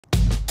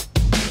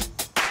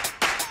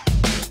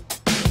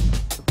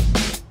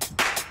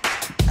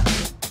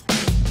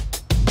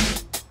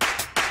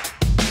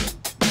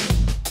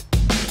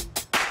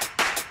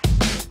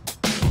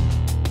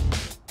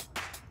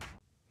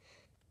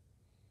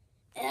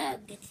Ugh,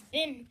 it's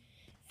been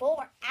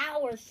 4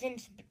 hours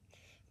since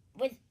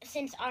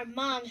our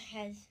mom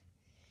has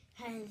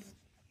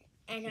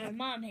our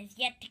mom has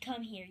yet to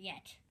come here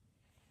yet.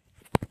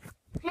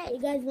 Hey,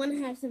 you guys want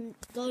to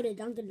go to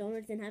Dunkin'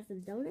 Donuts and have some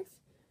donuts?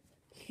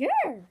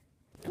 Sure.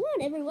 Come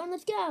on, everyone,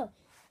 let's go.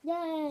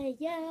 Yay,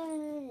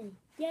 yay,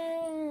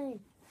 yay,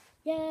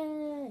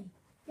 yay,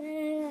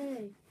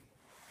 yay,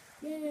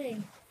 yay.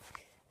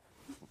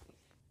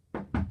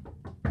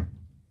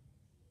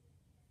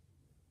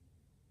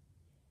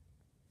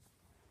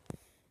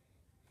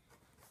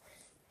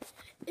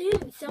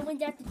 Ooh,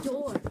 someone's at the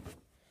door.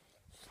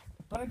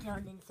 Bird's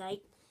on in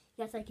sight.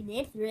 Guess I can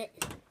answer it.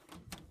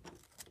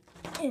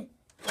 Who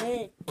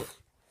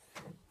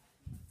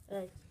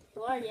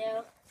are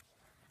you?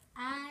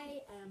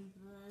 I am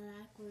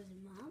Blackwood's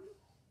mom.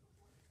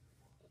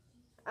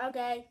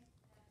 Okay.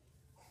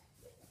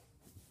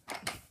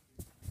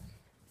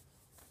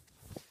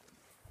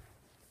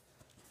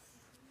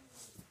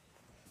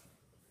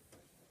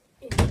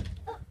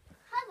 Oh,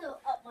 hello,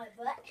 up my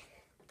butt.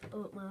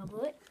 Up my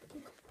butt.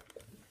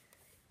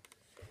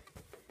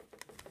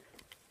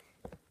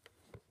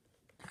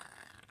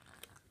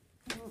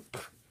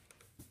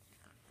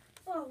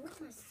 Oh,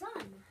 where's my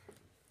son?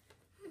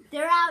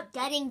 They're out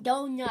getting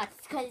donuts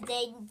because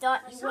they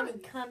thought you son.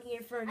 wouldn't come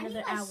here for I need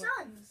another my hour.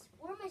 sons.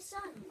 Where are my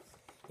sons?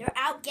 They're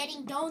out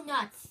getting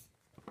donuts.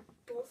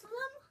 Both of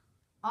them?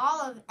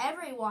 All of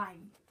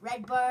everyone.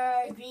 Red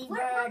bird, green What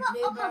bird, about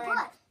blue up my bird.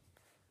 butt?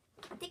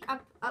 I think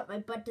up my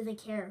butt doesn't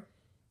care.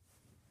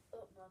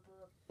 Up my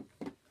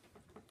butt.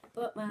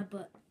 Up my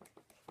butt.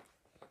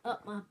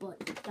 Up my butt.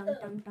 Dunk,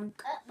 dunk,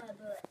 dunk. Up my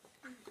butt.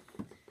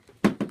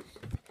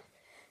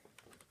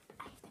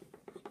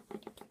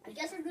 I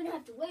guess I'm gonna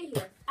have to wait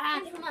here.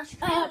 I'm from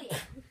Australia.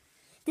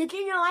 Did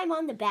you know I'm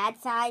on the bad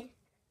side?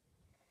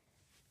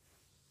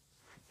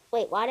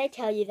 Wait, why'd I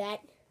tell you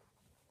that?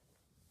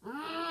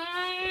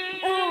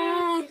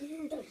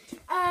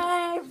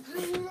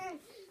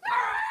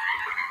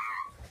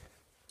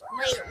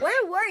 Wait,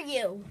 where were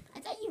you? I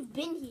thought you've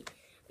been here.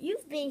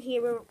 You've been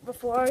here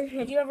before.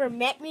 Have you ever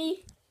met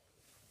me?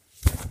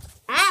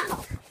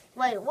 Ow!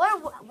 Wait,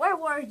 where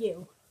were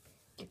you?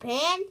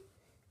 Japan?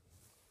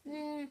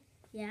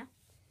 Yeah.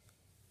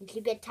 Did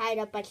you get tied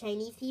up by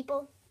Chinese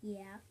people?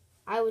 Yeah.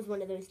 I was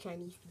one of those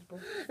Chinese people.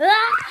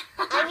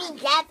 I mean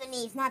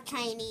Japanese, not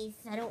Chinese.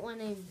 I don't want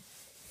to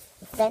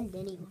offend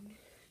anyone.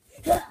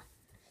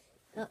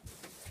 Oh.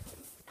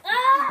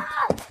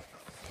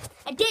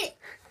 I did it!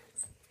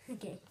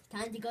 Okay,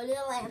 time to go to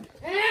the lamp.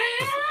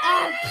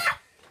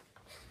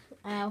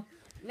 Ow.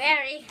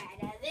 Mary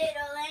had a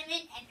little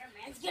lemon and her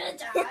man's gonna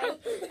die.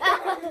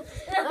 Uh-oh.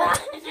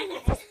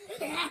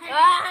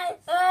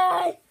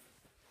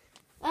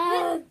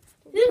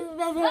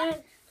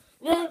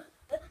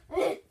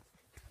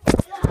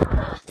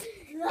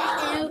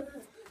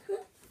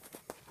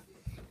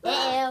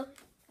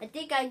 I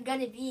think I'm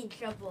gonna be in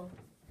trouble.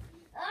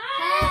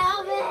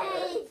 Help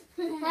me!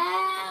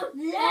 Help!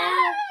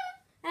 Help!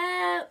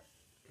 Help!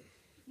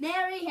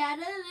 Mary had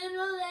a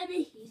little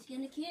lemon. He's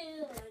gonna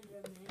kill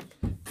Enderman.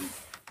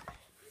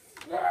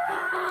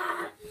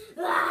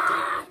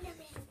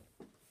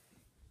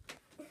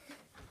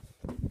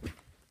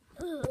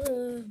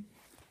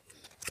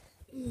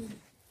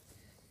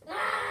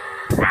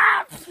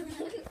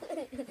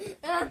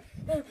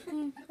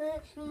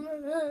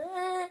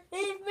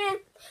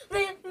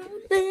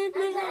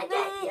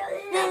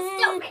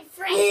 Stupid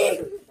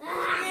friend!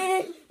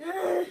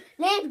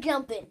 Lamp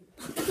jumping.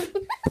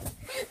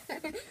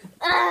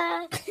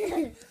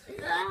 And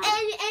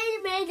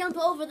man jump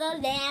over the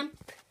lamp.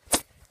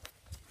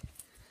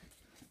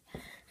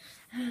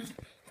 I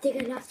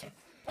think I lost her.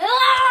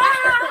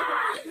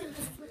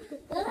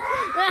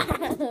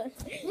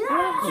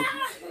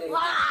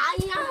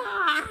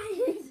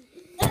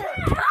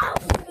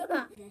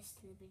 That's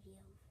the video.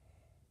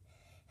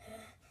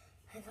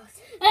 I lost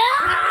her.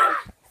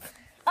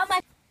 Oh my!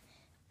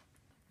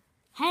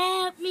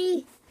 Help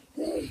me!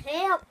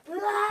 Help!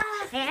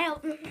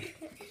 Help!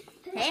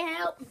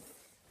 Help!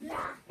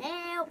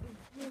 Help!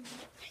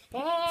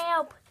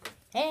 Help!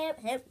 Help!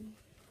 Help!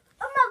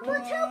 Oh, my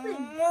butt's helping.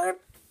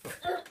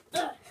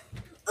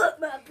 Up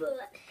my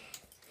butt.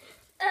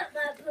 Up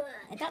my butt.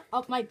 I thought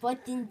up my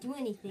butt didn't do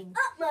anything.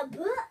 Up my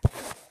butt.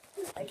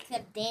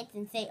 Except dance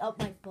and say up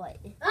my butt.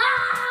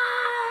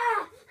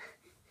 Ah!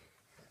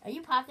 Are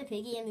you Papa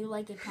Piggy and you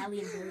like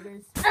Italian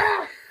burgers?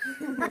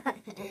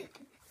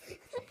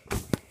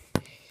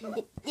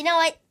 You know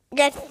what?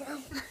 That's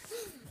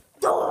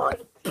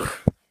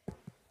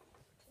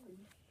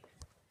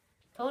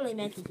totally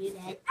meant to do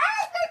that.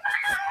 Angry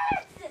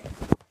Birds!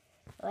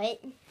 What?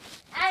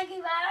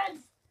 Angry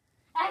Birds!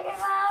 Angry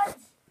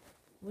Birds!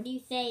 What are you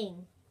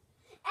saying?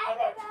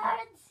 Angry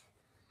Birds!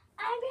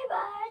 Angry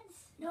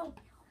Birds! No.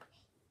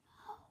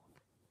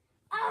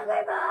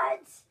 Angry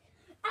Birds!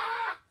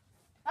 Ah!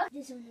 Oh,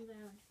 this one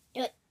around.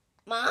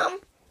 Mom?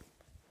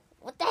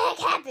 What the heck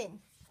happened?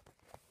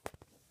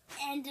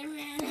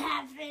 Enderman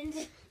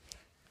happened.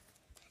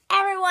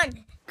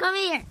 Everyone, come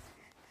here.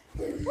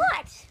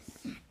 What?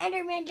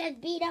 Enderman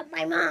just beat up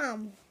my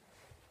mom.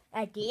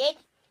 I did?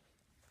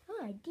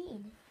 Oh, I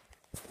did.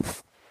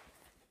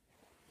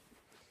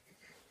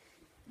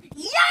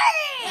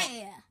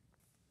 Yeah!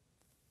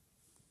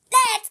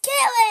 Let's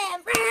kill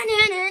him!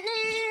 Enderman!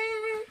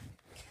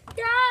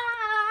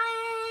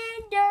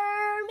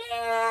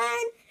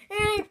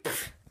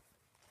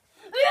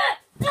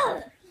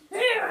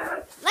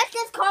 Let's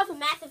just cause a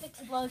massive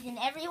explosion.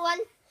 Every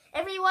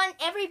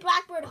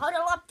blackbird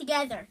huddle up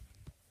together.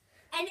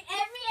 And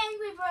every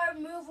angry bird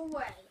move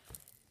away.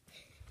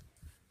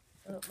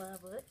 Up my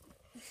butt.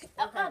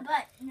 Up my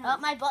butt. No. Up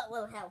my butt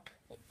will help.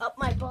 Up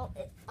my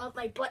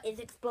butt is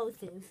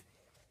explosive.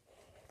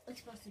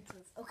 Explosive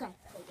proof. Okay.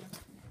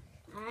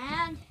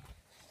 And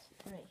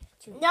 3,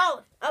 2.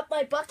 No, up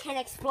my butt can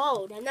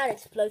explode. I'm not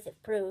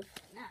explosive proof.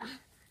 No.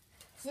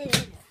 Sit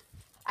in.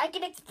 I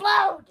can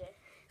explode.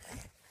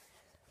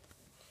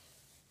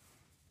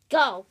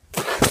 Go.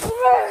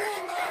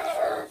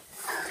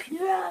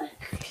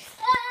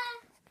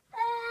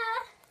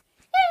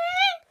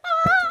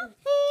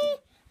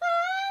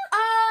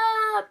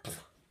 Up.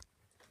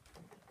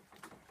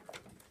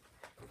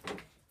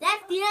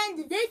 That's the end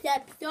of this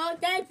episode.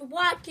 Thanks for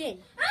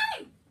watching.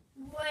 Hey!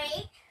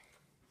 Wait.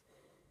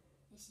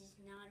 This is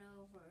not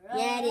over.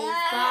 Yeah, it is.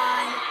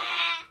 Bye.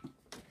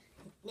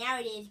 Now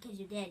it is because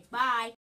you're dead. Bye.